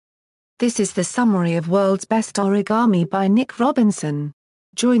This is the summary of World's Best Origami by Nick Robinson.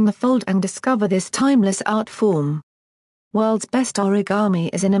 Join the fold and discover this timeless art form. World's Best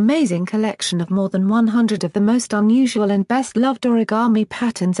Origami is an amazing collection of more than 100 of the most unusual and best-loved origami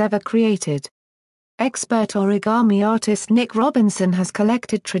patterns ever created. Expert origami artist Nick Robinson has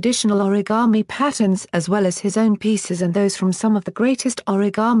collected traditional origami patterns as well as his own pieces and those from some of the greatest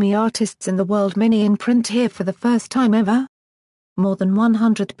origami artists in the world, many in print here for the first time ever. More than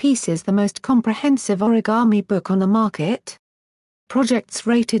 100 pieces, the most comprehensive origami book on the market. Projects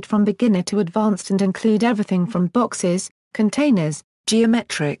rated from beginner to advanced and include everything from boxes, containers,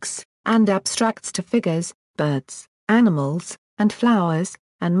 geometrics, and abstracts to figures, birds, animals, and flowers,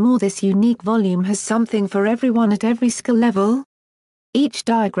 and more. This unique volume has something for everyone at every skill level. Each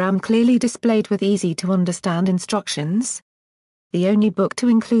diagram clearly displayed with easy-to-understand instructions. The only book to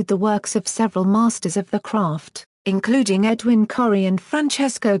include the works of several masters of the craft, including Edwin Corrie and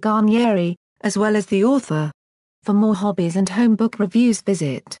Francesco Garnieri, as well as the author. For more hobbies and home book reviews,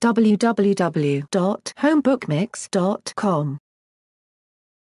 visit www.homebookmix.com.